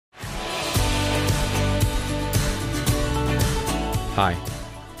Hi,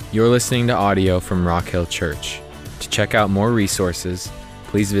 you're listening to audio from Rock Hill Church. To check out more resources,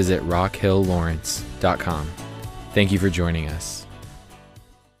 please visit rockhilllawrence.com. Thank you for joining us.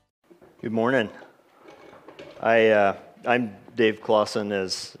 Good morning. I'm Dave Clausen,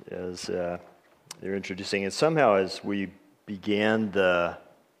 as you're introducing, and somehow as we began the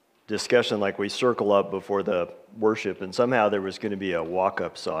discussion, like we circle up before the worship, and somehow there was going to be a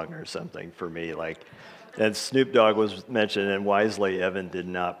walk-up song or something for me, and Snoop Dogg was mentioned, and wisely Evan did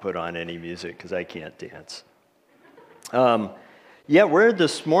not put on any music because I can't dance.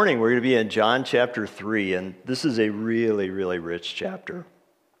 This morning we're going to be in John chapter 3, and this is a really, really rich chapter.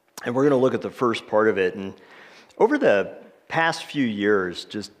 And we're going to look at the first part of it. And over the past few years,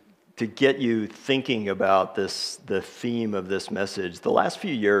 just to get you thinking about the theme of this message, the last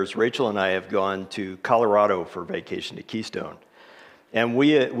few years, Rachel and I have gone to Colorado for vacation to Keystone. And we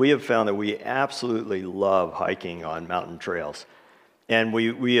have found that we absolutely love hiking on mountain trails. And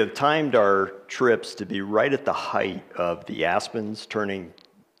we have timed our trips to be right at the height of the aspens turning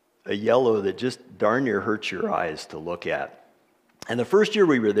a yellow that just darn near hurts your eyes to look at. And the first year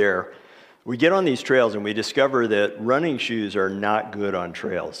we were there, we get on these trails and we discover that running shoes are not good on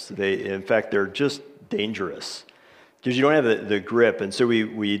trails. In fact, they're just dangerous because you don't have the grip. And so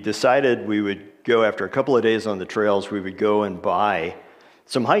we decided we would go, after a couple of days on the trails, we would go and buy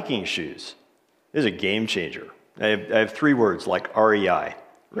some hiking shoes. This is a game changer. I have three words, like REI,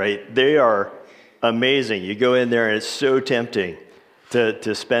 right? They are amazing. You go in there and it's so tempting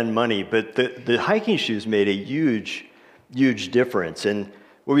to spend money, but the hiking shoes made a huge difference. And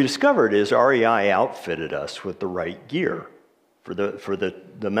what we discovered is REI outfitted us with the right gear for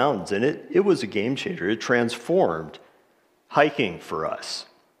the mountains, and it was a game changer. It transformed hiking for us.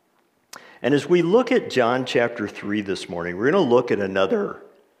 And as we look at John chapter 3 this morning, we're going to look at another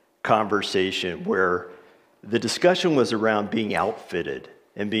conversation where the discussion was around being outfitted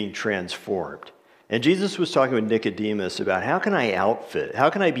and being transformed. And Jesus was talking with Nicodemus about how can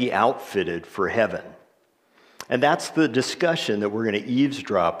I be outfitted for heaven? And that's the discussion that we're going to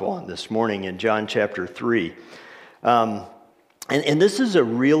eavesdrop on this morning in John chapter 3. And this is a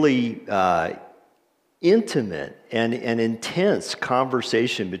really intimate and intense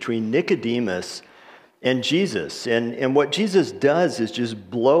conversation between Nicodemus and Jesus. And what Jesus does is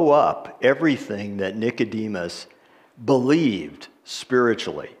just blow up everything that Nicodemus believed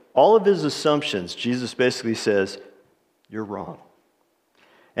spiritually. All of his assumptions, Jesus basically says, you're wrong.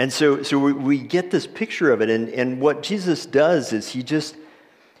 And so we get this picture of it, and what Jesus does is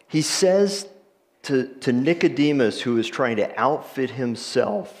he says to Nicodemus, who is trying to outfit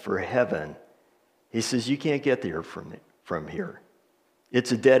himself for heaven, he says, you can't get there from here.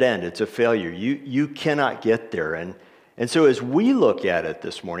 It's a dead end. It's a failure. You cannot get there. And so as we look at it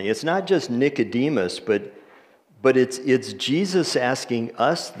this morning, it's not just Nicodemus, but it's Jesus asking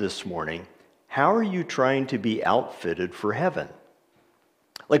us this morning, how are you trying to be outfitted for heaven?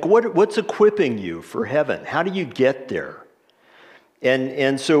 Like what's equipping you for heaven? How do you get there?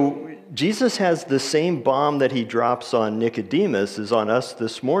 And so Jesus has the same bomb that he drops on Nicodemus is on us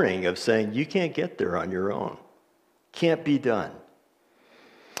this morning of saying, you can't get there on your own. Can't be done.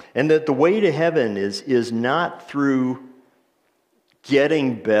 And that the way to heaven is not through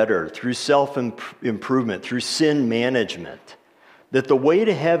getting better, through self-improvement, through sin management. That the way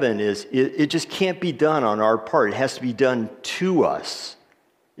to heaven it just can't be done on our part. It has to be done to us.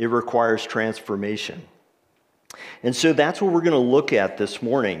 It requires transformation. And so that's what we're going to look at this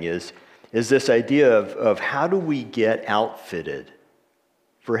morning is this idea of how do we get outfitted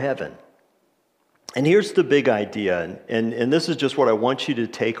for heaven? And here's the big idea, and this is just what I want you to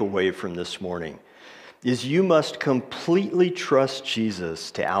take away from this morning, is you must completely trust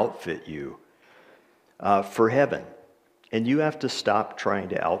Jesus to outfit you for heaven. And you have to stop trying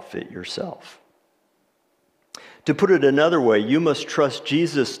to outfit yourself. To put it another way, you must trust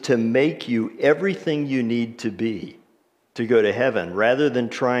Jesus to make you everything you need to be to go to heaven, rather than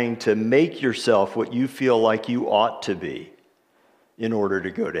trying to make yourself what you feel like you ought to be in order to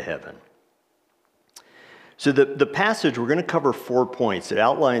go to heaven. So the passage, we're going to cover 4 points. It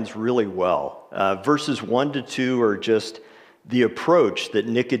outlines really well. Verses 1 to 2 are just the approach that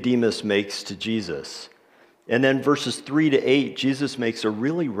Nicodemus makes to Jesus. And then verses 3 to 8, Jesus makes a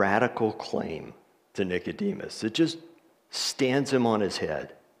really radical claim to Nicodemus. It just stands him on his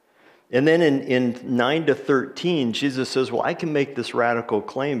head. And then in 9 to 13, Jesus says, well, I can make this radical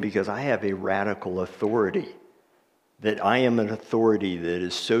claim because I have a radical authority. That I am an authority that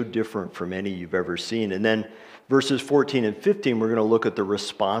is so different from any you've ever seen. And then verses 14 and 15, we're going to look at the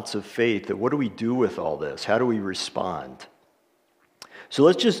response of faith. That what do we do with all this? How do we respond? So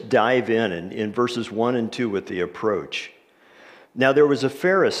let's just dive in verses 1 and 2 with the approach. Now there was a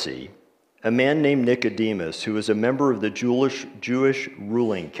Pharisee, a man named Nicodemus, who was a member of the Jewish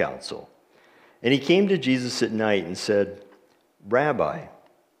ruling council. And he came to Jesus at night and said, "Rabbi,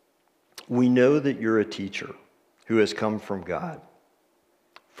 we know that you're a teacher who has come from God,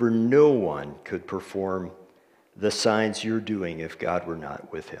 for no one could perform the signs you're doing if God were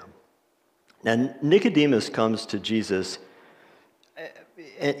not with him." Now Nicodemus comes to Jesus,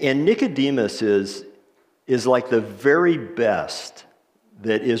 and Nicodemus is like the very best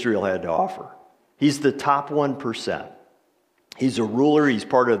that Israel had to offer. He's the top 1%. He's a ruler. He's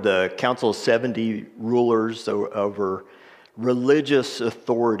part of the Council of 70 rulers over religious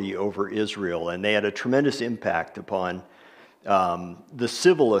authority over Israel, and they had a tremendous impact upon the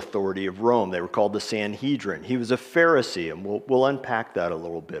civil authority of Rome. They were called the Sanhedrin. He was a Pharisee, and we'll unpack that a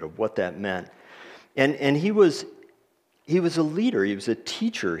little bit of what that meant. And he was a leader. He was a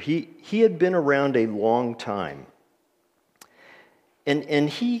teacher. He had been around a long time. And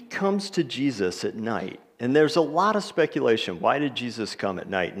he comes to Jesus at night. And there's a lot of speculation. Why did Jesus come at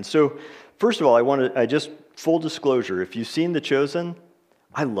night? And so, first of all, I just, full disclosure, if you've seen The Chosen,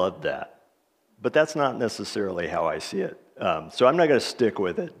 I love that. But that's not necessarily how I see it. So I'm not going to stick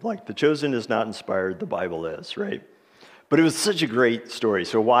with it. Like, The Chosen is not inspired, the Bible is, right? But it was such a great story.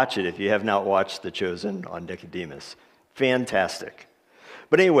 So watch it if you have not watched The Chosen on Nicodemus. Fantastic.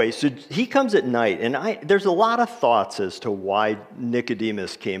 But anyway, so he comes at night, and there's a lot of thoughts as to why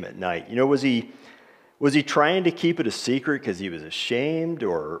Nicodemus came at night. You know, was he trying to keep it a secret because he was ashamed,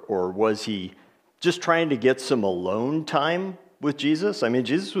 or was he just trying to get some alone time with Jesus? I mean,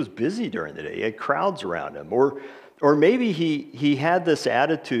 Jesus was busy during the day. He had crowds around him. Or maybe he had this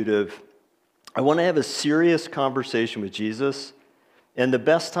attitude of, I want to have a serious conversation with Jesus, and the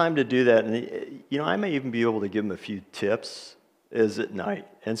best time to do that, and you know, I may even be able to give him a few tips, is at night.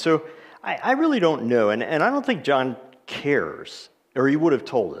 And so I really don't know, and I don't think John cares, or he would have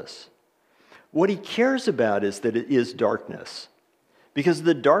told us. What he cares about is that it is darkness, because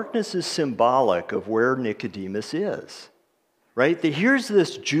the darkness is symbolic of where Nicodemus is, right? That here's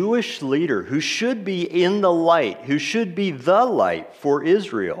this Jewish leader who should be in the light, who should be the light for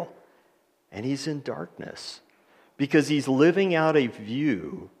Israel, and he's in darkness because he's living out a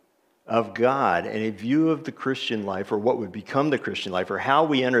view of God and a view of the Christian life, or what would become the Christian life, or how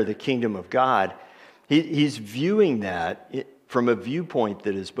we enter the kingdom of God. He's viewing that from a viewpoint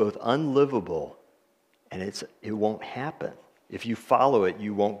that is both unlivable, and it won't happen. If you follow it,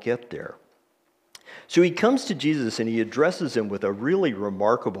 you won't get there. So he comes to Jesus and he addresses him with a really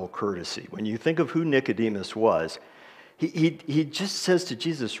remarkable courtesy. When you think of who Nicodemus was, he just says to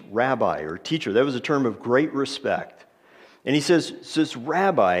Jesus, "Rabbi," or teacher. That was a term of great respect. And he says,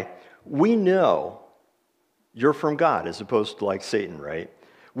 "Rabbi, we know you're from God," as opposed to like Satan, right?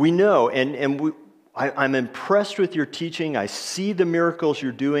 We know, I'm impressed with your teaching. I see the miracles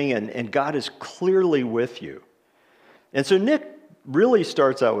you're doing, and God is clearly with you. And so Nick really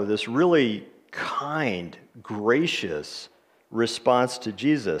starts out with this really kind, gracious response to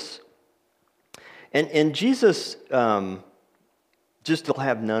Jesus. And Jesus just will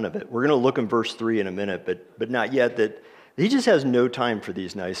have none of it. We're going to look in verse 3 in a minute, but not yet. That he just has no time for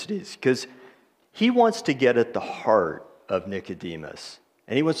these niceties, because he wants to get at the heart of Nicodemus,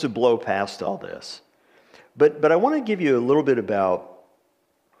 and he wants to blow past all this. But I want to give you a little bit about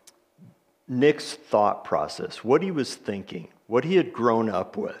Nick's thought process, what he was thinking, what he had grown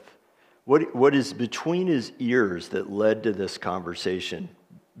up with, what is between his ears that led to this conversation.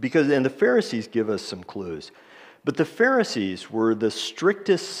 And the Pharisees give us some clues. But the Pharisees were the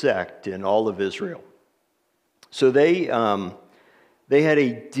strictest sect in all of Israel. So they had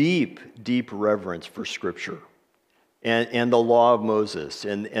a deep, deep reverence for Scripture and the law of Moses.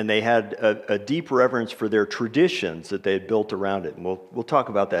 And they had a deep reverence for their traditions that they had built around it. And we'll talk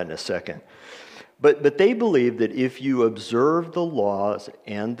about that in a second. But they believed that if you observe the laws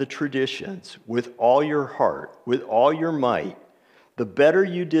and the traditions with all your heart, with all your might, the better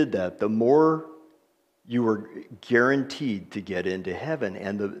you did that, the more you were guaranteed to get into heaven,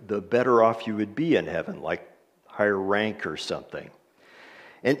 and the better off you would be in heaven, like higher rank or something.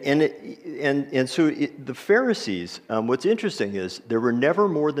 And so the Pharisees, what's interesting is there were never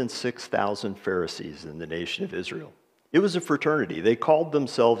more than 6,000 Pharisees in the nation of Israel. It was a fraternity. They called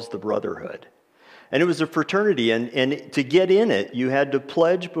themselves the Brotherhood. And it was a fraternity, and to get in it, you had to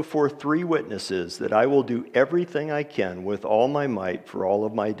pledge before 3 witnesses that I will do everything I can with all my might for all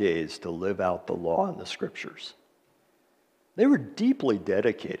of my days to live out the law and the Scriptures. They were deeply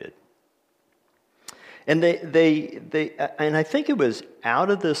dedicated. And and I think it was out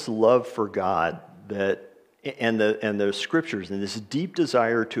of this love for God and the Scriptures and this deep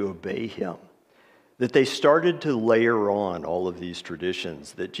desire to obey Him that they started to layer on all of these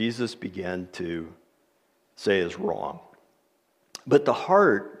traditions that Jesus began to say is wrong. But the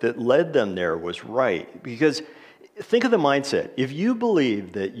heart that led them there was right, because think of the mindset. If you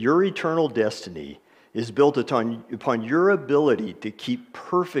believe that your eternal destiny is built upon your ability to keep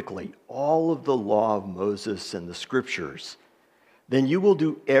perfectly all of the law of Moses and the scriptures, then you will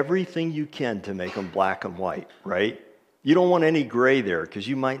do everything you can to make them black and white, right? You don't want any gray there because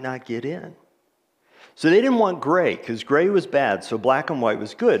you might not get in. So they didn't want gray because gray was bad, so black and white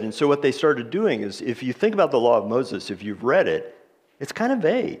was good. And so what they started doing is, if you think about the law of Moses, if you've read it, it's kind of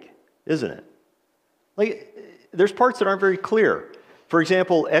vague, isn't it? Like, there's parts that aren't very clear. For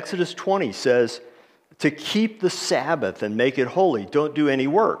example, Exodus 20 says, to keep the Sabbath and make it holy, don't do any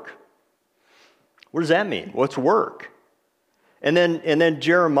work. What does that mean? What's work? And then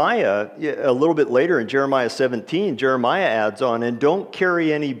Jeremiah, a little bit later in Jeremiah 17, Jeremiah adds on, and don't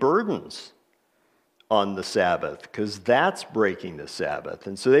carry any burdens on the Sabbath, because that's breaking the Sabbath.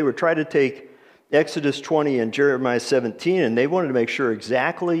 And so they would try to take Exodus 20 and Jeremiah 17, and they wanted to make sure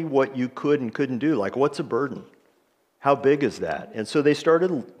exactly what you could and couldn't do. Like, what's a burden? How big is that? And so they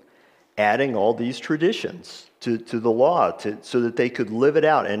started adding all these traditions to the law so that they could live it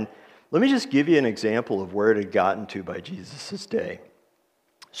out. And let me just give you an example of where it had gotten to by Jesus' day.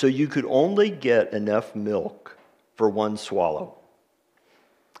 So you could only get enough milk for one swallow.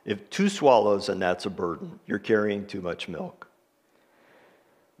 If 2 swallows, and that's a burden, you're carrying too much milk.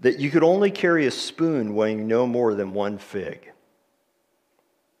 That you could only carry a spoon weighing no more than 1 fig.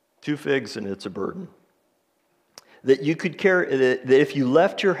 2 figs and it's a burden. That you could carry, that if you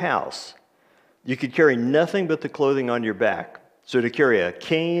left your house, you could carry nothing but the clothing on your back. So to carry a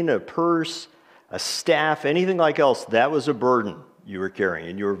cane, a purse, a staff, anything like else, that was a burden you were carrying,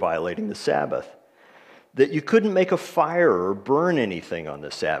 and you were violating the Sabbath. That you couldn't make a fire or burn anything on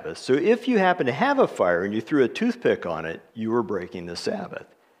the Sabbath. So if you happened to have a fire and you threw a toothpick on it, you were breaking the Sabbath.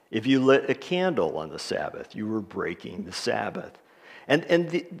 If you lit a candle on the Sabbath, you were breaking the Sabbath. And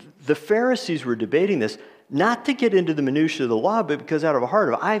the Pharisees were debating this, not to get into the minutiae of the law, but because out of a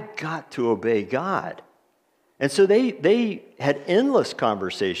heart of, I've got to obey God. And so they had endless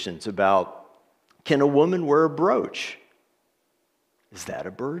conversations about, can a woman wear a brooch? Is that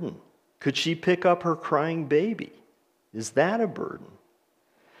a burden? Could she pick up her crying baby? Is that a burden?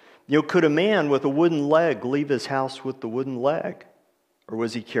 Could a man with a wooden leg leave his house with the wooden leg? Or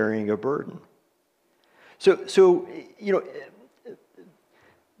was he carrying a burden? So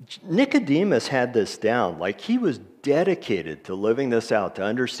Nicodemus had this down. Like, he was dedicated to living this out, to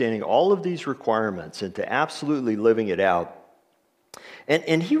understanding all of these requirements and to absolutely living it out.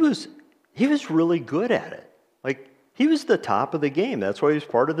 And he was really good at it. Like, he was the top of the game. That's why he was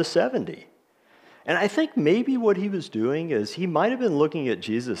part of the 70. And I think maybe what he was doing is he might have been looking at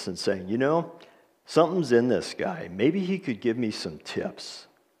Jesus and saying, something's in this guy. Maybe he could give me some tips,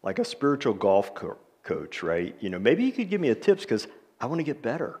 like a spiritual golf coach, right? Maybe he could give me a tips because I want to get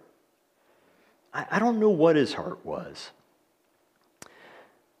better. I don't know what his heart was.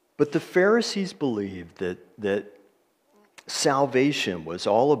 But the Pharisees believed that salvation was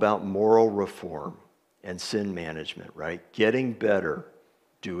all about moral reform and sin management, right? Getting better,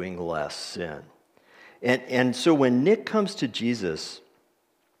 doing less sin. And so when Nick comes to Jesus,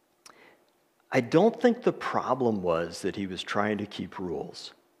 I don't think the problem was that he was trying to keep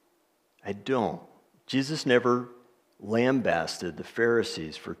rules. I don't. Jesus never lambasted the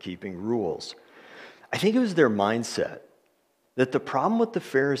Pharisees for keeping rules. I think it was their mindset. That the problem with the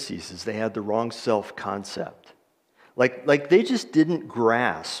Pharisees is they had the wrong self-concept. Like they just didn't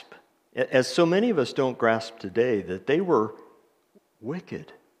grasp, as so many of us don't grasp today, that they were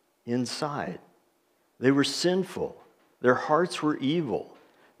wicked inside. They were sinful. Their hearts were evil.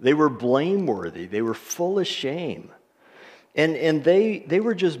 They were blameworthy. They were full of shame. And they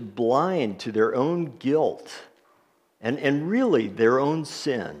were just blind to their own guilt and really their own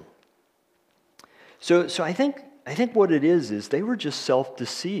sin. So I think what it is they were just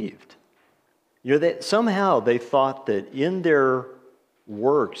self-deceived. That somehow they thought that in their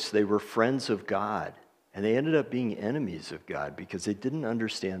works they were friends of God, and they ended up being enemies of God because they didn't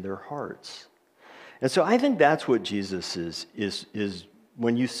understand their hearts. And so I think that's what Jesus is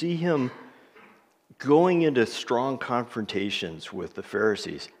when you see him going into strong confrontations with the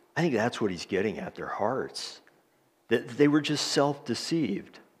Pharisees. I think that's what he's getting at, their hearts. That they were just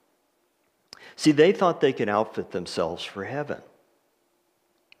self-deceived. See, they thought they could outfit themselves for heaven.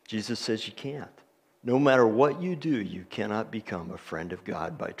 Jesus says you can't. No matter what you do, you cannot become a friend of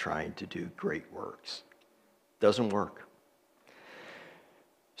God by trying to do great works. Doesn't work.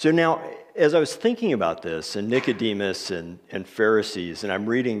 So now, as I was thinking about this, and Nicodemus and Pharisees, and I'm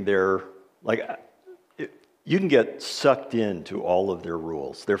reading you can get sucked into all of their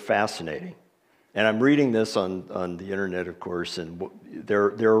rules. They're fascinating. And I'm reading this on the internet, of course, and there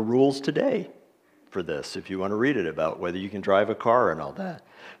are rules today for this, if you want to read it, about whether you can drive a car and all that.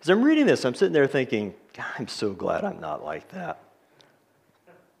 As I'm reading this, I'm sitting there thinking, God, I'm so glad I'm not like that.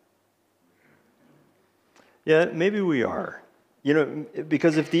 Yeah, maybe we are. You know,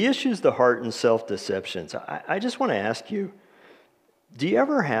 because if the issue is the heart and self-deceptions, I just want to ask you, do you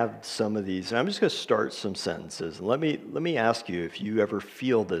ever have some of these? And I'm just going to start some sentences. And let me ask you if you ever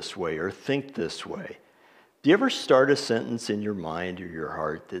feel this way or think this way. Do you ever start a sentence in your mind or your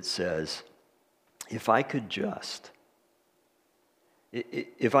heart that says, if I could just,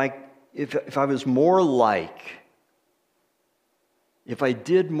 if I was more like, if I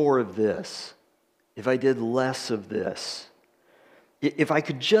did more of this, if I did less of this, if I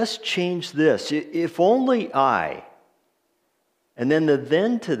could just change this, if only I. And then the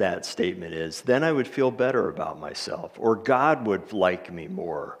then to that statement is, then I would feel better about myself, or God would like me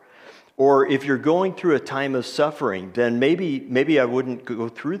more. Or if you're going through a time of suffering, then maybe I wouldn't go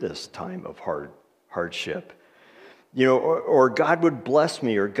through this time of hardship. You know, or God would bless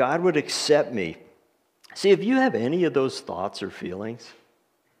me, or God would accept me. See, if you have any of those thoughts or feelings,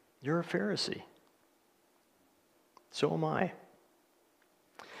 you're a Pharisee. So am I.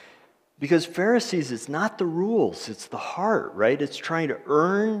 Because Pharisees, it's not the rules, it's the heart, right? It's trying to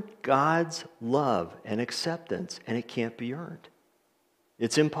earn God's love and acceptance, and it can't be earned.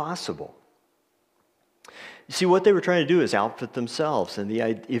 It's impossible. You see, what they were trying to do is outfit themselves. And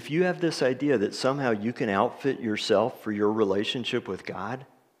if you have this idea that somehow you can outfit yourself for your relationship with God,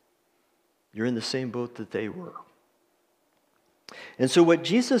 you're in the same boat that they were. And so what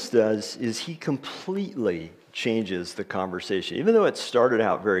Jesus does is he completely changes the conversation. Even though it started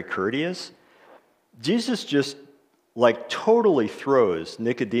out very courteous, Jesus just totally throws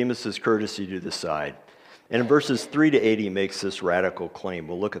Nicodemus's courtesy to the side. And in verses 3 to 8, he makes this radical claim.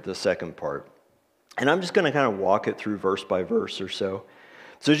 We'll look at the second part. And I'm just going to kind of walk it through verse by verse or so.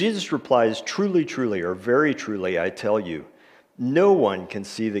 So Jesus replies, truly, truly, or very truly, I tell you, no one can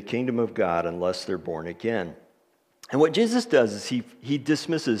see the kingdom of God unless they're born again. And what Jesus does is he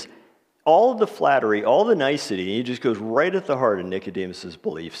dismisses all of the flattery, all the nicety, and he just goes right at the heart of Nicodemus's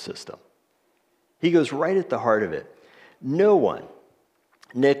belief system. He goes right at the heart of it. No one,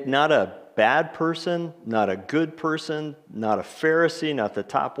 Nick, not a bad person, not a good person, not a Pharisee, not the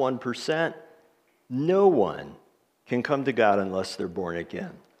top 1%, no one can come to God unless they're born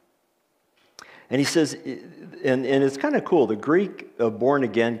again. And he says, and it's kind of cool, the Greek of born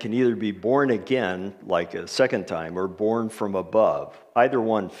again can either be born again, like a second time, or born from above. Either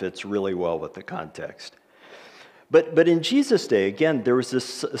one fits really well with the context. But in Jesus' day, again, there was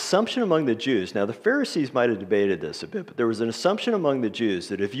this assumption among the Jews. Now, the Pharisees might have debated this a bit, but there was an assumption among the Jews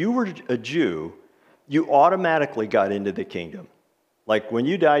that if you were a Jew, you automatically got into the kingdom. Like when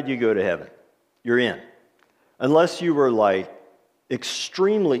you died, you go to heaven. You're in. Unless you were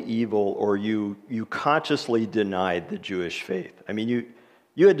extremely evil or you consciously denied the Jewish faith. I mean,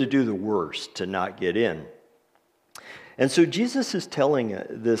 you had to do the worst to not get in. And so Jesus is telling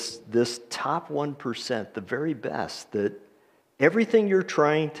this top 1%, the very best, that everything you're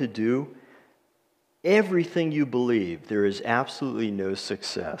trying to do, everything you believe, there is absolutely no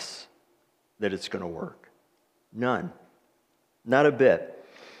success that it's going to work. None. Not a bit.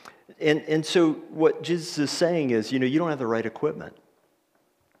 And so what Jesus is saying is, you don't have the right equipment.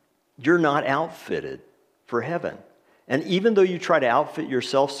 You're not outfitted for heaven. And even though you try to outfit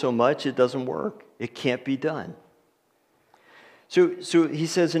yourself so much, it doesn't work. It can't be done. So he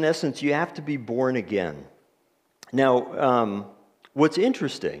says, in essence, you have to be born again. Now, what's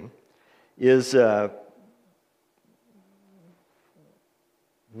interesting is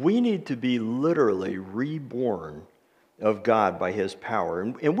we need to be literally reborn of God by his power.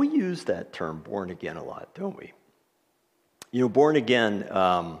 And we use that term, born again, a lot, don't we? Born again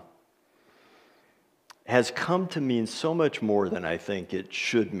has come to mean so much more than I think it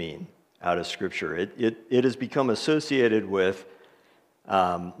should mean out of Scripture. It has become associated with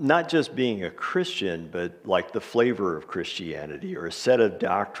not just being a Christian, but like the flavor of Christianity, or a set of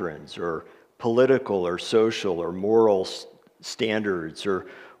doctrines, or political or social or moral standards, or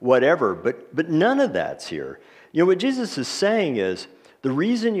whatever. But none of that's here. What Jesus is saying is, the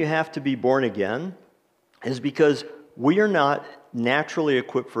reason you have to be born again is because we are not naturally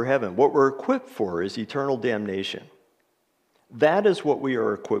equipped for heaven. What we're equipped for is eternal damnation. That is what we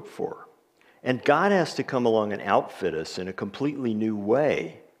are equipped for. And God has to come along and outfit us in a completely new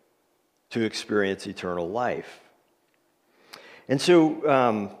way to experience eternal life. And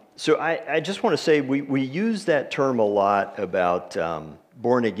so I just want to say we use that term a lot about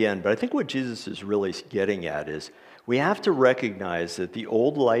born again, but I think what Jesus is really getting at is we have to recognize that the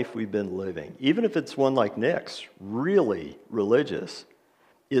old life we've been living, even if it's one like Nick's, really religious,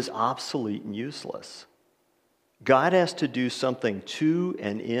 is obsolete and useless. God has to do something to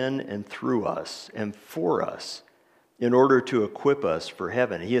and in and through us and for us in order to equip us for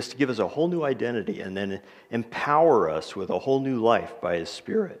heaven. He has to give us a whole new identity and then empower us with a whole new life by his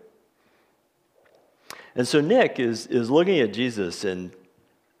Spirit. And so Nick is looking at Jesus, and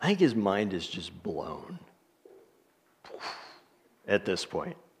I think his mind is just blown at this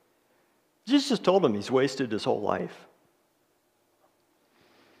point. Jesus just told him he's wasted his whole life.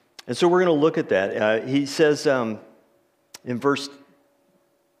 And so we're going to look at that. He says in verse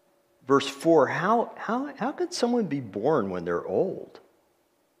 4, how could someone be born when they're old?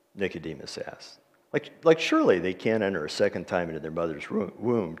 Nicodemus asked. Like surely they can't enter a second time into their mother's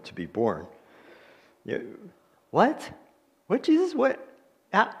womb to be born. What? What, Jesus? What?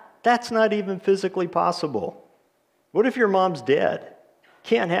 That's not even physically possible. What if your mom's dead?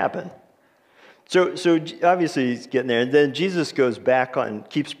 Can't happen. So obviously he's getting there. And then Jesus goes back on,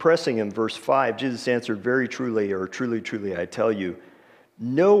 keeps pressing him. Verse 5, Jesus answered, very truly, or truly, truly, I tell you,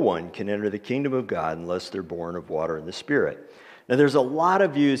 no one can enter the kingdom of God unless they're born of water and the Spirit. Now there's a lot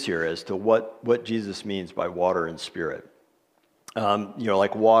of views here as to what Jesus means by water and Spirit.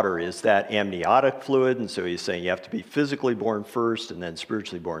 Like water is that amniotic fluid, and so he's saying you have to be physically born first and then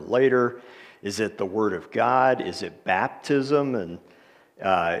spiritually born later. Is it the Word of God? Is it baptism? And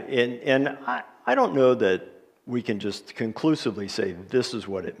I don't know that we can just conclusively say this is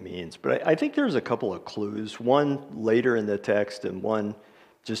what it means, but I think there's a couple of clues, one later in the text and one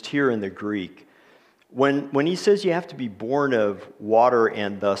just here in the Greek. When he says you have to be born of water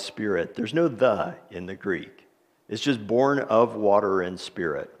and the Spirit, there's no the in the Greek. It's just born of water and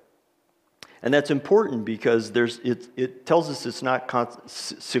Spirit. And that's important because it tells us it's not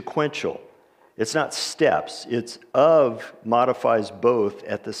sequential. It's not steps. It's of modifies both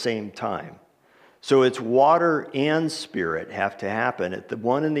at the same time. So it's water and Spirit have to happen at the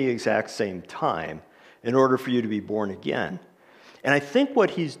one and the exact same time in order for you to be born again. And I think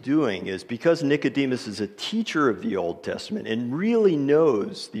what he's doing is because Nicodemus is a teacher of the Old Testament and really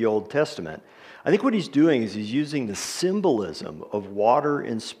knows the Old Testament, I think what he's doing is he's using the symbolism of water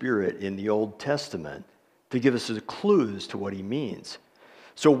and Spirit in the Old Testament to give us clues to what he means.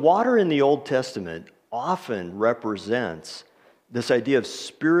 So water in the Old Testament often represents this idea of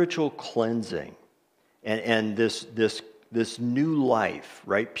spiritual cleansing and this new life,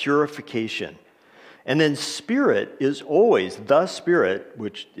 right? Purification. And then Spirit is always the Spirit,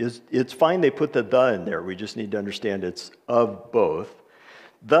 which is, it's fine they put the in there. We just need to understand it's of both.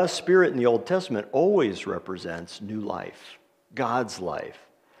 The Spirit in the Old Testament always represents new life, God's life.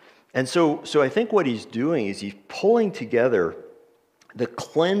 And so I think what he's doing is he's pulling together the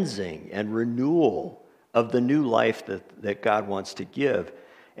cleansing and renewal of the new life that God wants to give.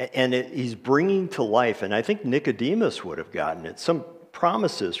 And he's bringing to life, and I think Nicodemus would have gotten it, some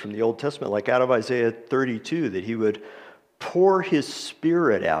promises from the Old Testament, like out of Isaiah 32, that he would pour his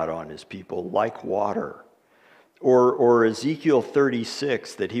Spirit out on his people like water. Or Ezekiel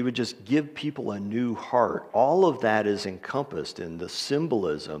 36, that he would just give people a new heart. All of that is encompassed in the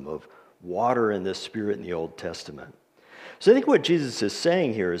symbolism of water and the Spirit in the Old Testament. So I think what Jesus is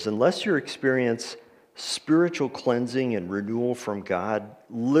saying here is unless you experience spiritual cleansing and renewal from God,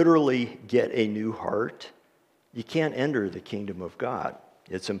 literally get a new heart, you can't enter the kingdom of God.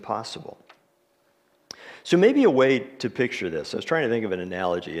 It's impossible. So maybe a way to picture this, I was trying to think of an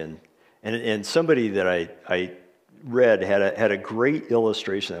analogy, and somebody that I read had a great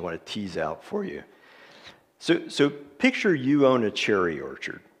illustration I want to tease out for you. So picture you own a cherry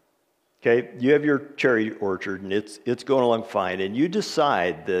orchard. Okay, you have your cherry orchard and it's going along fine, and you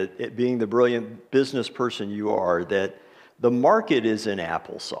decide that, being the brilliant business person you are, that the market is in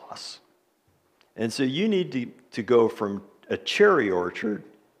applesauce. And so you need to go from a cherry orchard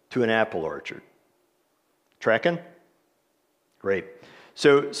to an apple orchard. Tracking? Great.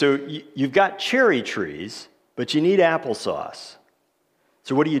 So you've got cherry trees, but you need applesauce.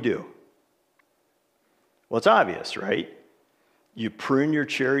 So what do? Well, it's obvious, right? You prune your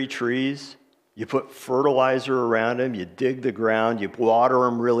cherry trees, you put fertilizer around them, you dig the ground, you water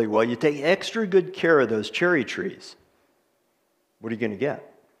them really well, you take extra good care of those cherry trees. What are you going to get?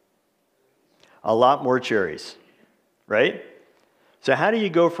 A lot more cherries, right? So how do you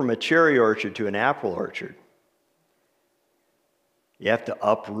go from a cherry orchard to an apple orchard? You have to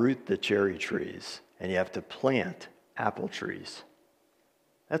uproot the cherry trees, and you have to plant apple trees.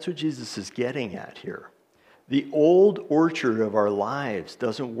 That's what Jesus is getting at here. The old orchard of our lives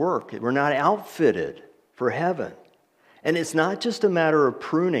doesn't work. We're not outfitted for heaven. And it's not just a matter of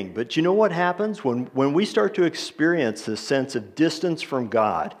pruning, but you know what happens when we start to experience this sense of distance from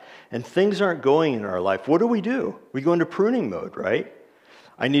God and things aren't going in our life? What do? We go into pruning mode, right?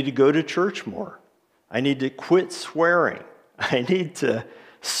 I need to go to church more. I need to quit swearing. I need to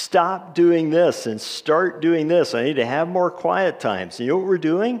stop doing this and start doing this. I need to have more quiet times. You know what we're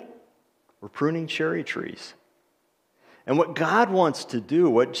doing? We're pruning cherry trees. And what God wants to do,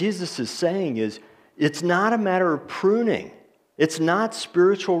 what Jesus is saying is, it's not a matter of pruning. It's not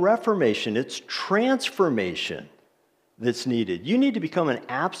spiritual reformation. It's transformation that's needed. You need to become an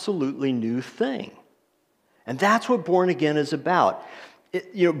absolutely new thing. And that's what born again is about.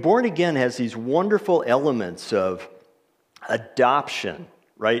 Born again has these wonderful elements of adoption,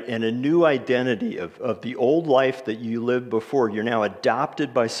 right? And a new identity of the old life that you lived before. You're now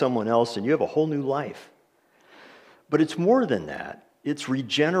adopted by someone else and you have a whole new life. But it's more than that. It's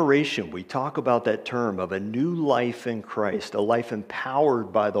regeneration. We talk about that term of a new life in Christ, a life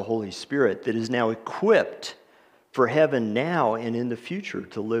empowered by the Holy Spirit that is now equipped for heaven now and in the future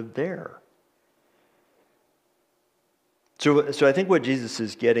to live there. So I think what Jesus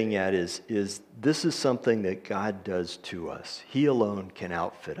is getting at is this is something that God does to us. He alone can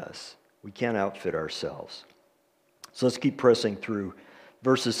outfit us. We can't outfit ourselves. So let's keep pressing through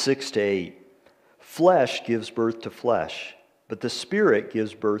verses 6 to 8. Flesh gives birth to flesh, but the Spirit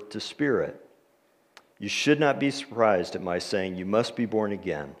gives birth to spirit. You should not be surprised at my saying, you must be born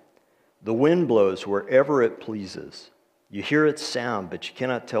again. The wind blows wherever it pleases. You hear its sound, but you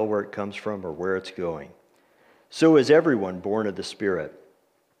cannot tell where it comes from or where it's going. So is everyone born of the Spirit.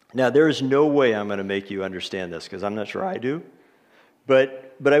 Now, there is no way I'm going to make you understand this, because I'm not sure I do.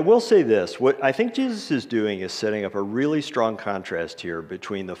 But I will say this. What I think Jesus is doing is setting up a really strong contrast here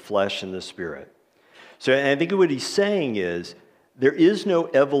between the flesh and the Spirit. So I think what he's saying is there is no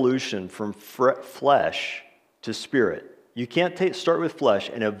evolution from flesh to spirit. You can't start with flesh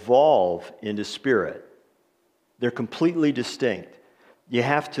and evolve into spirit. They're completely distinct. You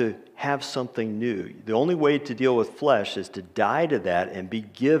have to have something new. The only way to deal with flesh is to die to that and be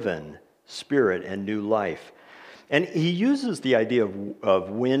given spirit and new life. And he uses the idea of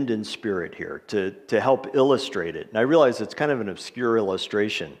wind and spirit here to help illustrate it. And I realize it's kind of an obscure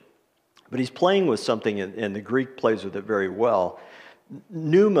illustration. But he's playing with something, and the Greek plays with it very well.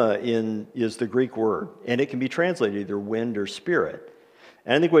 Pneuma is the Greek word, and it can be translated either wind or spirit.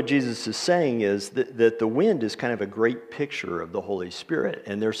 And I think what Jesus is saying is that the wind is kind of a great picture of the Holy Spirit,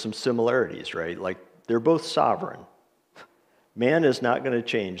 and there's some similarities, right? Like, they're both sovereign. Man is not going to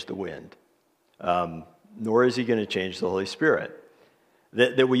change the wind, nor is he going to change the Holy Spirit.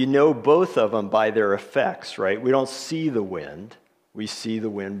 That we know both of them by their effects, right? We don't see the wind. We see the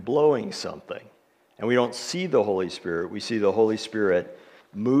wind blowing something. And we don't see the Holy Spirit. We see the Holy Spirit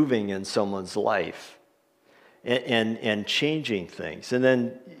moving in someone's life and changing things. And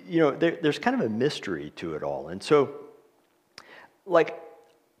then, there's kind of a mystery to it all. And so,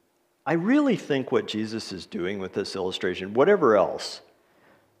 I really think what Jesus is doing with this illustration, whatever else,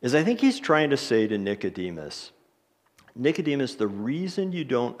 is I think he's trying to say to Nicodemus, the reason you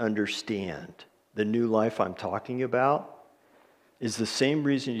don't understand the new life I'm talking about is the same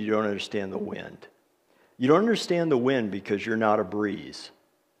reason you don't understand the wind. You don't understand the wind because you're not a breeze.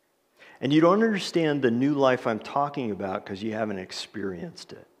 And you don't understand the new life I'm talking about because you haven't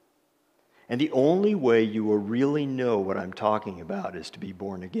experienced it. And the only way you will really know what I'm talking about is to be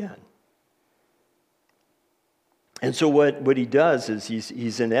born again. And so what he does is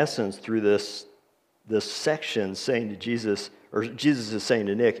he's in essence through this section saying to Jesus, or Jesus is saying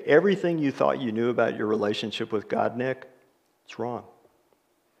to Nick, everything you thought you knew about your relationship with God, Nick, it's wrong.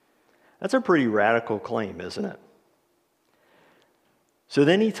 That's a pretty radical claim, isn't it? So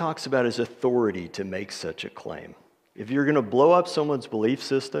then he talks about his authority to make such a claim. If you're going to blow up someone's belief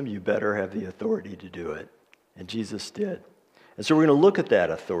system, you better have the authority to do it. And Jesus did. And so we're going to look at that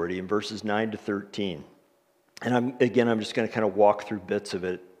authority in verses 9 to 13. And I'm just going to kind of walk through bits of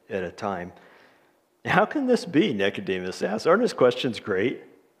it at a time. How can this be? Nicodemus asked. Aren't his questions great?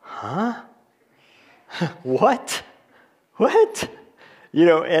 Huh? What? What?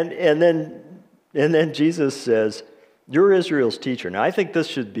 And then Jesus says, you're Israel's teacher. Now, I think this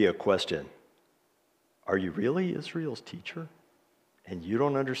should be a question. Are you really Israel's teacher? And you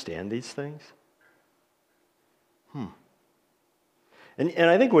don't understand these things? And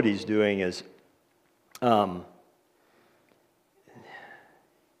I think what he's doing is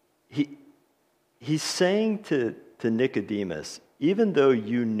he's saying to Nicodemus, even though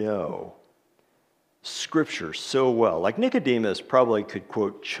you know Scripture so well, like Nicodemus probably could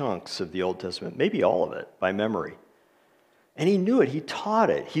quote chunks of the Old Testament, maybe all of it by memory. And he knew it. He taught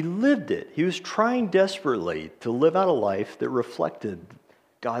it. He lived it. He was trying desperately to live out a life that reflected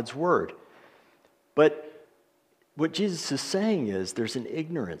God's word. But what Jesus is saying is there's an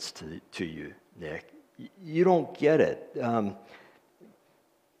ignorance to you, Nick. You don't get it. And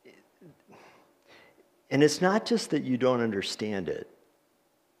it's not just that you don't understand it.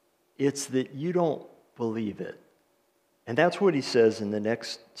 It's that you don't believe it. And that's what he says in the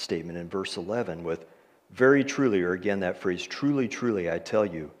next statement in verse 11 with, very truly, or again that phrase, truly, truly, I tell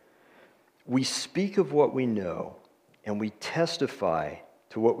you, we speak of what we know and we testify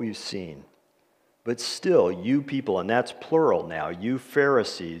to what we've seen. But still, you people, and that's plural now, you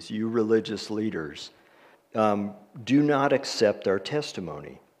Pharisees, you religious leaders, do not accept our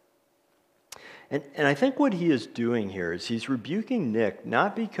testimony. And I think what he is doing here is he's rebuking Nick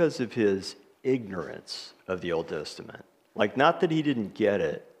not because of his ignorance of the Old Testament, like not that he didn't get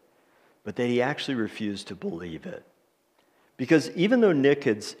it, but that he actually refused to believe it. Because even though Nick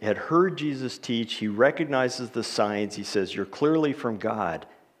had heard Jesus teach, he recognizes the signs, he says, you're clearly from God.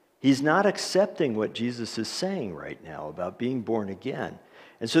 He's not accepting what Jesus is saying right now about being born again.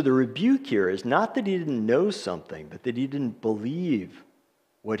 And so the rebuke here is not that he didn't know something, but that he didn't believe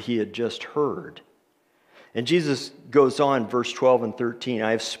what he had just heard. And Jesus goes on, verse 12 and 13, I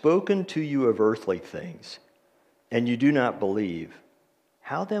have spoken to you of earthly things, and you do not believe.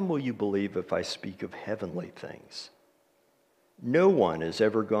 How then will you believe if I speak of heavenly things? No one has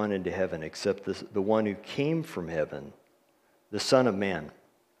ever gone into heaven except the one who came from heaven, the Son of Man.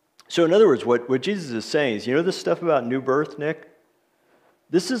 So in other words, what Jesus is saying is, you know this stuff about new birth, Nick?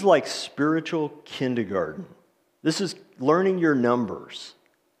 This is like spiritual kindergarten. This is learning your numbers.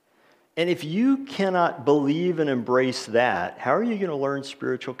 And if you cannot believe and embrace that, how are you going to learn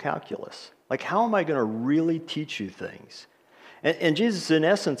spiritual calculus? Like, how am I going to really teach you things? And Jesus, in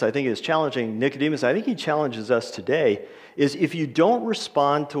essence, I think is challenging Nicodemus. I think he challenges us today, is if you don't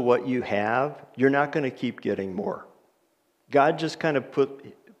respond to what you have, you're not going to keep getting more. God just kind of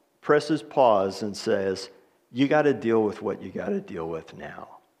presses pause and says, you got to deal with what you got to deal with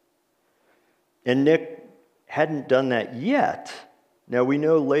now. And Nick hadn't done that yet. Now we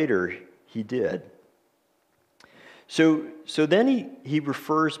know later he did. So then he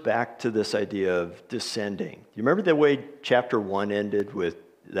refers back to this idea of descending. You remember the way chapter 1 ended with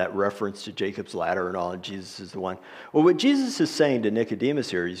that reference to Jacob's ladder and all, and Jesus is the one? Well, what Jesus is saying to Nicodemus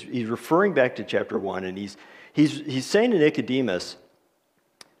here, he's referring back to chapter 1, and he's saying to Nicodemus,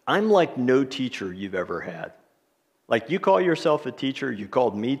 I'm like no teacher you've ever had. Like you call yourself a teacher, you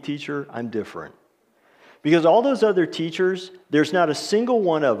called me teacher, I'm different. Because all those other teachers, there's not a single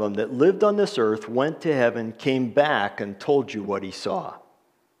one of them that lived on this earth, went to heaven, came back, and told you what he saw.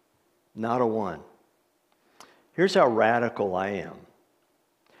 Not a one. Here's how radical I am.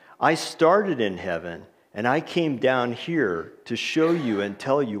 I started in heaven, and I came down here to show you and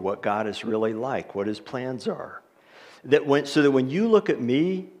tell you what God is really like, what his plans are. So that when you look at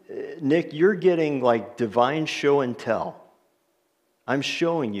me, Nick, you're getting like divine show and tell. I'm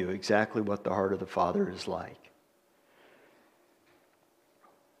showing you exactly what the heart of the Father is like.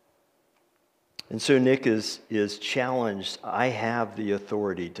 And so Nick is challenged. I have the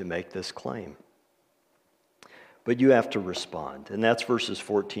authority to make this claim. But you have to respond. And that's verses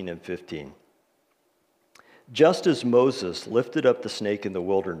 14 and 15. Just as Moses lifted up the snake in the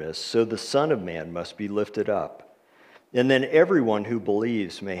wilderness, so the Son of Man must be lifted up. And then everyone who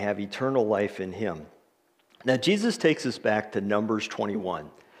believes may have eternal life in him. Now, Jesus takes us back to Numbers 21. Do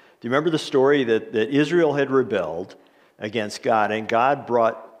you remember the story that Israel had rebelled against God, and God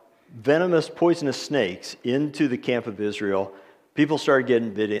brought venomous, poisonous snakes into the camp of Israel? People started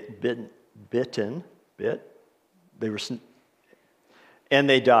getting bitten. And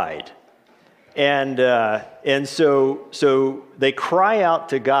they died. And so they cry out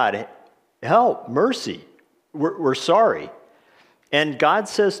to God, help, mercy, we're sorry. And God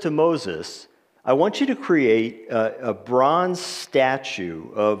says to Moses, I want you to create a bronze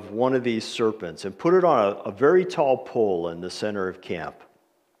statue of one of these serpents and put it on a very tall pole in the center of camp.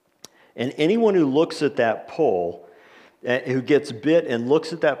 And anyone who looks at that pole, who gets bit and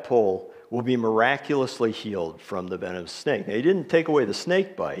looks at that pole, will be miraculously healed from the venomous snake. Now, he didn't take away the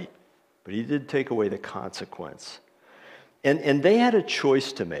snake bite, but he did take away the consequence. And they had a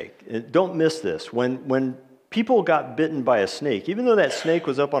choice to make. And don't miss this. When people got bitten by a snake, even though that snake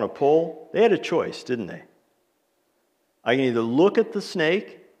was up on a pole, they had a choice, didn't they? I can either look at the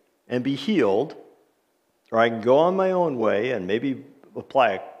snake and be healed, or I can go on my own way and maybe apply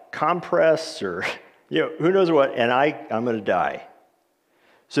a compress or who knows what, and I'm going to die.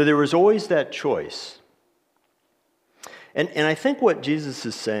 So there was always that choice. And I think what Jesus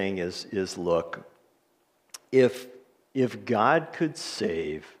is saying is look, if if God could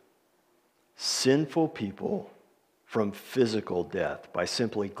save sinful people from physical death by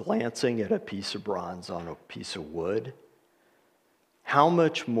simply glancing at a piece of bronze on a piece of wood, how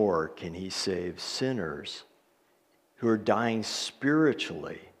much more can he save sinners who are dying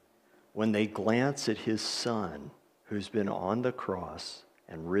spiritually when they glance at his Son who's been on the cross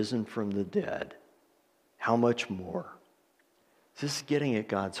and risen from the dead? How much more? This is getting at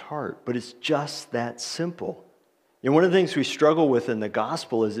God's heart, but it's just that simple. And one of the things we struggle with in the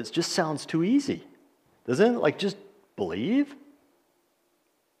gospel is it just sounds too easy. Doesn't it? Like, just believe?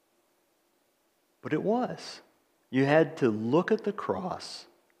 But it was. You had to look at the cross,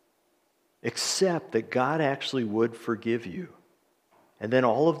 accept that God actually would forgive you. And then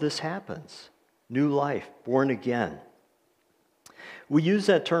all of this happens. New life, born again. We use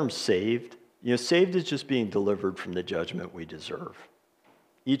that term saved. Saved is just being delivered from the judgment we deserve.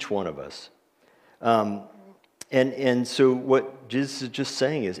 Each one of us. And so what Jesus is just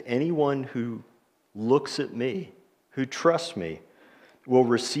saying is anyone who looks at me, who trusts me, will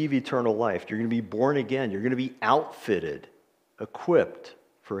receive eternal life. You're going to be born again. You're going to be outfitted, equipped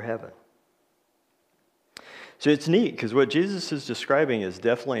for heaven. So it's neat because what Jesus is describing is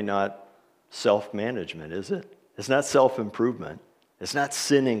definitely not self-management, is it? It's not self-improvement. It's not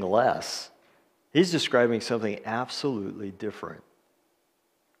sinning less. He's describing something absolutely different.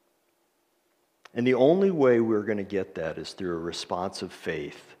 And the only way we're going to get that is through a response of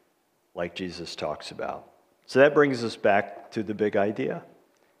faith, like Jesus talks about. So that brings us back to the big idea.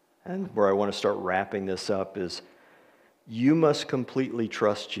 And where I want to start wrapping this up is you must completely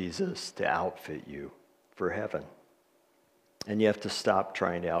trust Jesus to outfit you for heaven. And you have to stop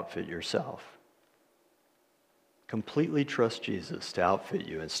trying to outfit yourself. Completely trust Jesus to outfit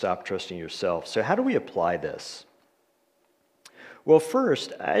you and stop trusting yourself. So how do we apply this? Well,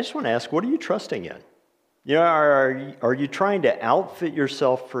 first, I just want to ask, what are you trusting in? Are you trying to outfit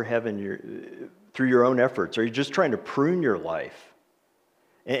yourself for heaven through your own efforts? Are you just trying to prune your life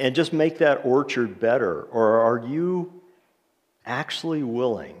and just make that orchard better? Or are you actually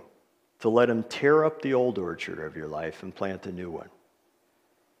willing to let him tear up the old orchard of your life and plant a new one?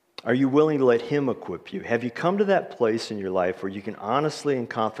 Are you willing to let him equip you? Have you come to that place in your life where you can honestly and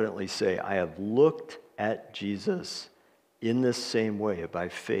confidently say, I have looked at Jesus in this same way by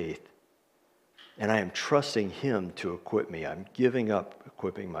faith, and I am trusting him to equip me. I'm giving up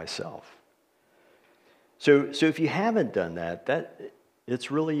equipping myself. So if you haven't done that it's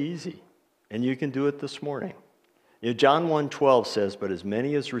really easy, and you can do it this morning. John 1:12 says, but as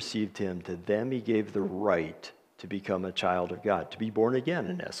many as received him, to them he gave the right to become a child of God, to be born again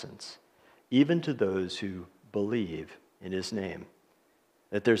in essence, even to those who believe in his name.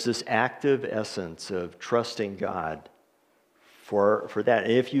 That there's this active essence of trusting God for that.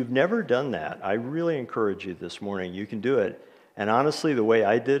 And if you've never done that, I really encourage you this morning, you can do it. And honestly, the way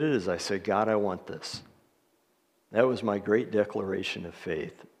I did it is I said, God, I want this. That was my great declaration of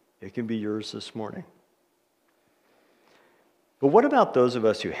faith. It can be yours this morning. But what about those of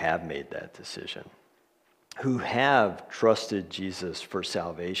us who have made that decision? Who have trusted Jesus for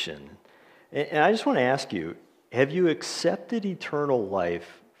salvation? And I just want to ask you, have you accepted eternal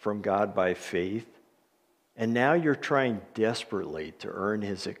life from God by faith? And now you're trying desperately to earn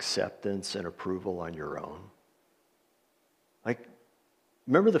his acceptance and approval on your own? Like,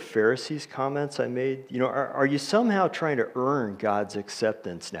 remember the Pharisees' comments I made? Are you somehow trying to earn God's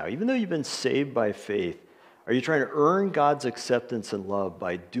acceptance now? Even though you've been saved by faith, are you trying to earn God's acceptance and love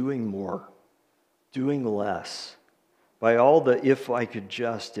by doing more, doing less? By all the if I could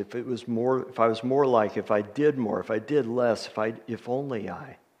just, if I was more like, if I did more, if I did less, if only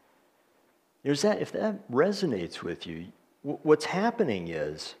I. If that resonates with you, what's happening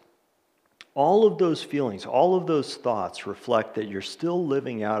is all of those feelings, all of those thoughts reflect that you're still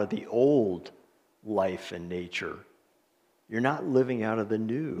living out of the old life and nature. You're not living out of the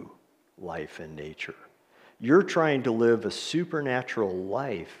new life and nature. You're trying to live a supernatural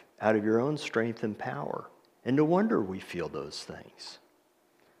life out of your own strength and power. And no wonder we feel those things.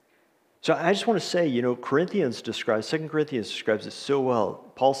 So I just want to say, 2 Corinthians describes it so well.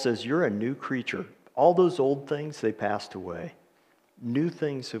 Paul says, you're a new creature. All those old things, they passed away. New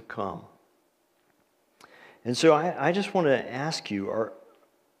things have come. And so I just want to ask you,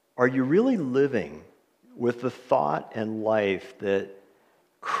 are you really living with the thought and life that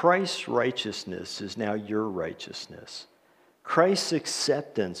Christ's righteousness is now your righteousness? Christ's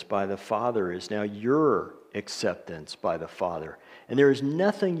acceptance by the Father is now your acceptance by the Father. And there is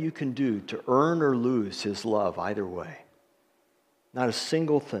nothing you can do to earn or lose his love either way. Not a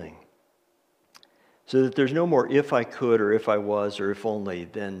single thing. So that there's no more if I could or if I was or if only,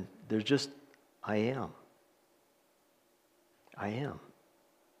 then there's just I am. I am.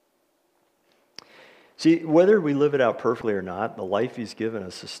 See, whether we live it out perfectly or not, the life he's given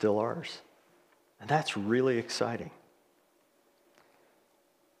us is still ours. And that's really exciting.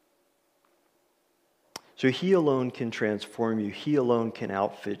 So he alone can transform you. He alone can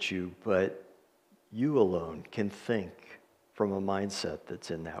outfit you, but you alone can think from a mindset that's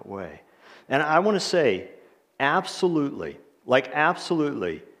in that way. And I want to say, absolutely,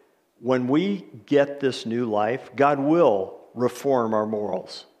 when we get this new life, God will reform our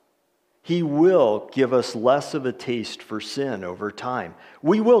morals. He will give us less of a taste for sin over time.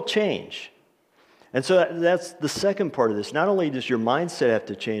 We will change. And so that's the second part of this. Not only does your mindset have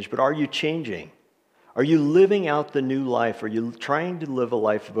to change, but are you changing? Are you living out the new life? Are you trying to live a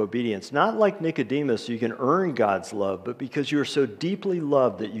life of obedience? Not like Nicodemus, so you can earn God's love, but because you're so deeply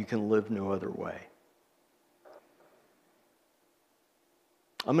loved that you can live no other way.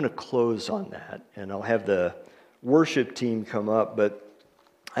 I'm going to close on that, and I'll have the worship team come up, but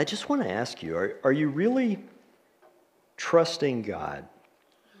I just want to ask you, are you really trusting God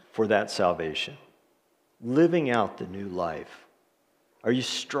for that salvation? Living out the new life? Are you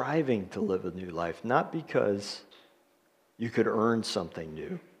striving to live a new life? Not because you could earn something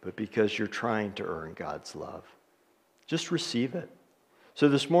new, but because you're trying to earn God's love. Just receive it. So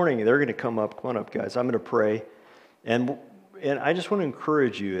this morning, they're going to come up. Come on up, guys. I'm going to pray. And I just want to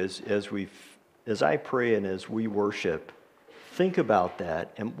encourage you as I pray and as we worship, think about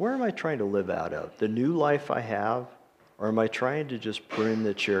that. And where am I trying to live out of? The new life I have? Or am I trying to just prune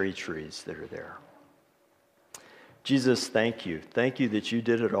the cherry trees that are there? Jesus, thank you. Thank you that you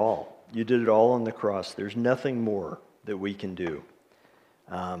did it all. You did it all on the cross. There's nothing more that we can do.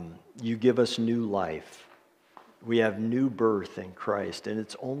 You give us new life. We have new birth in Christ, and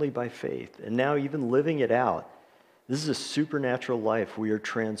it's only by faith. And now even living it out, this is a supernatural life. We are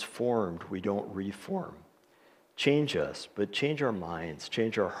transformed. We don't reform. Change us, but change our minds,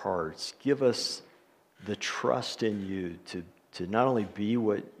 change our hearts. Give us the trust in you to not only be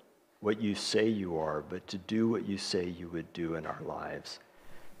what you say you are, but to do what you say you would do in our lives.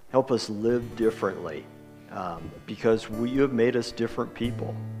 Help us live differently because you have made us different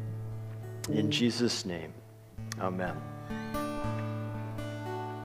people. In Jesus' name, amen.